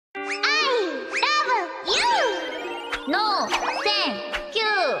No, thank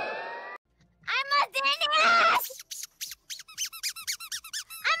you. I'm a genius.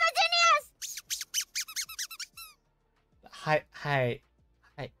 I'm a genius. Hi.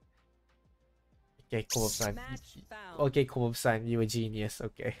 Okay, Kobo-san. Okay, Kobo-san, you a genius.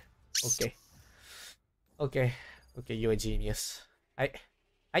 Okay, you a genius. Yeah.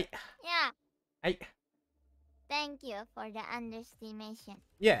 I. Thank you for the underestimation.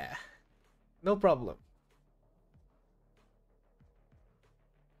 Yeah, no problem.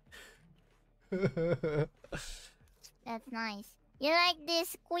 That's nice. You like this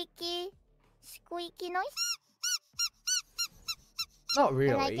squeaky noise? Not You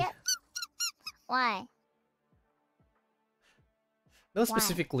really. like it? Why? No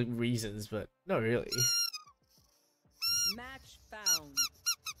specific reasons, but not really. Match found.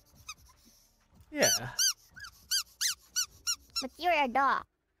 Yeah. But you're a dog.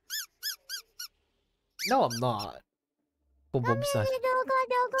 No, I'm not. Come here, Kobo-san. doggo.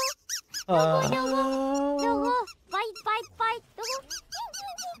 Doggo. Bite.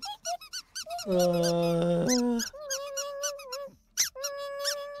 Doggo.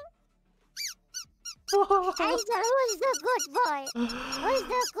 Axel, who's the good boy? Who's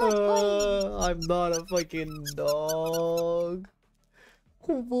the good boy? I'm not a fucking dog.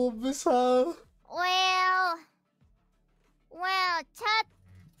 Kobo-san. Well, chat.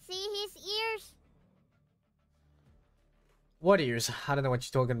 See his ears? What ears? I don't know what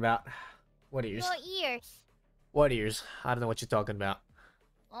you're talking about. What ears? Your ears. What ears? I don't know what you're talking about.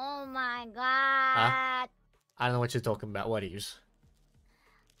 Oh my god. I don't know what you're talking about. What ears?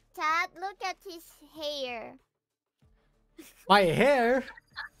 Chat, look at his hair. My hair?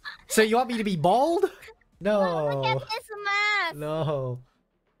 So you want me to be bald? No. Look at his mask. No.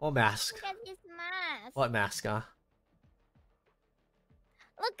 What mask? Look at his mask. What mask, huh?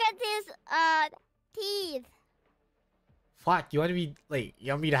 Look at his teeth. Fuck, you want me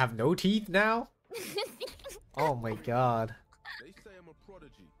you want me to have no teeth now? Oh my god. They say I'm a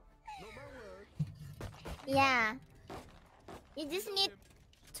prodigy. Not my word. Yeah. You just need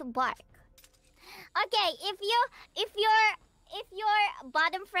to bark. Okay, if you're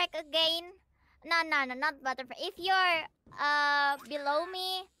bottom frack again. No, not bottom frack. If you're below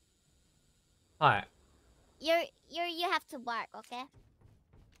me, Alright. you have to bark, okay?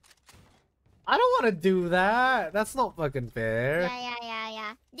 I don't want to do that. That's not fucking fair.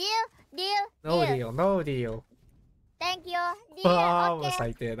 Yeah. Deal. No deal. Thank you. Deal. Ah, Okay.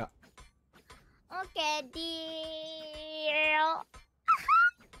 masayte na. Okay, deal.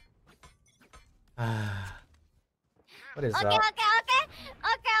 What is Okay. that?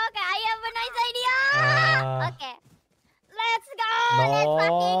 I have a nice idea. Okay. Let's go. No. Let's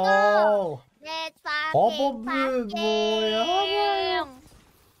fucking go. Let's fucking.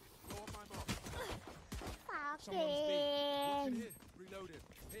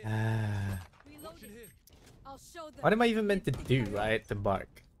 What am I even meant to do, right? To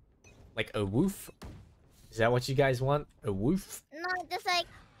bark? Like a woof? Is that what you guys want? A woof? No, just like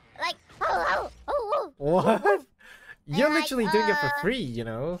oh. What? You're Like, literally doing it for free, you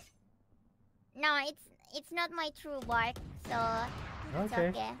know? No, it's not my true bark, so it's Okay.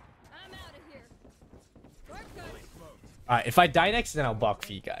 okay. I'm out of here. Alright, if I die next, then I'll bark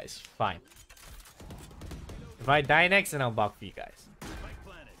for you guys. Fine. If I die next, then I'll bark for you guys.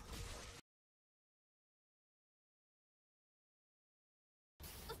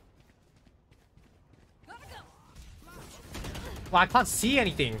 Well, I can't see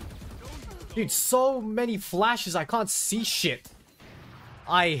anything. Dude, so many flashes, I can't see shit.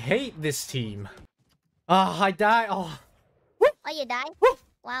 I hate this team. I die. Oh. Oh, you died?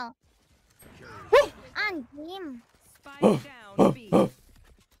 Wow. On him. Spike down B.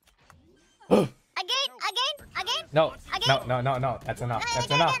 Again? No. Again? No. That's enough. No, That's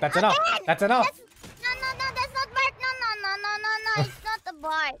again, enough. again, That's enough. again. That's enough. No, that's not bark. No. It's not the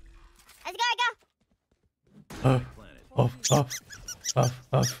bark. Let's go.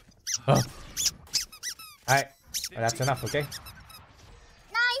 Alright. Well, that's enough, okay?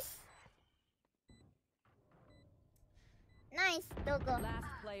 Nice, Dogo. Last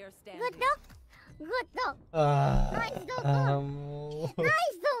player standing. Good dog. Nice, Dogo.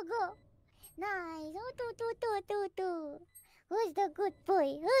 Nice, Dogo. Nice. Oh, do. Who's the good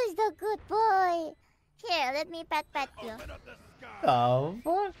boy? Here, let me pet you.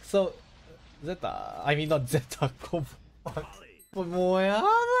 What? So, Zeta. I mean, not Zeta. Kobo. 뭐야?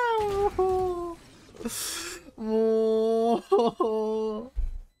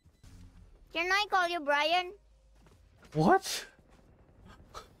 Can I call you Brian? What?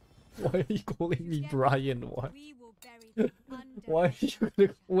 Why are you calling me Brian? What? We will bury them under. Why are you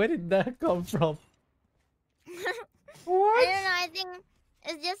gonna... Where did that come from? What? I don't know, I think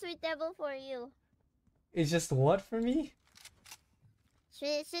it's just suitable for you. It's just what for me?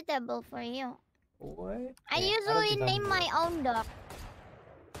 Suitable for you. What? I Yeah, usually think I'm name my good. own dog.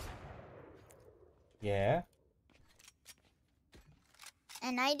 Yeah?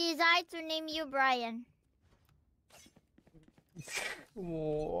 And I decide to name you Brian.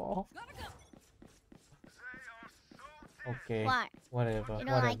 Whoa. Okay. What? Whatever. You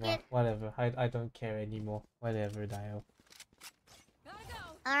don't like Whatever. it? Whatever. I don't care anymore. Whatever, Dio.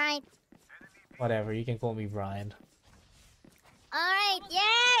 Alright. Whatever. You can call me Brian. Alright,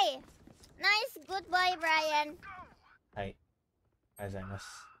 yay! Nice, goodbye, Brian. Hi. Gozaimasu.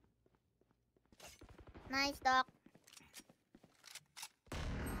 Nice dog.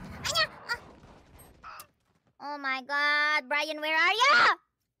 Anya! Oh my god, Brian, where are you?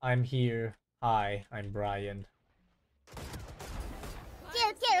 I'm here. Hi, I'm Brian. Kill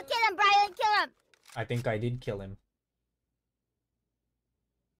him, Brian, kill him. I think I did kill him.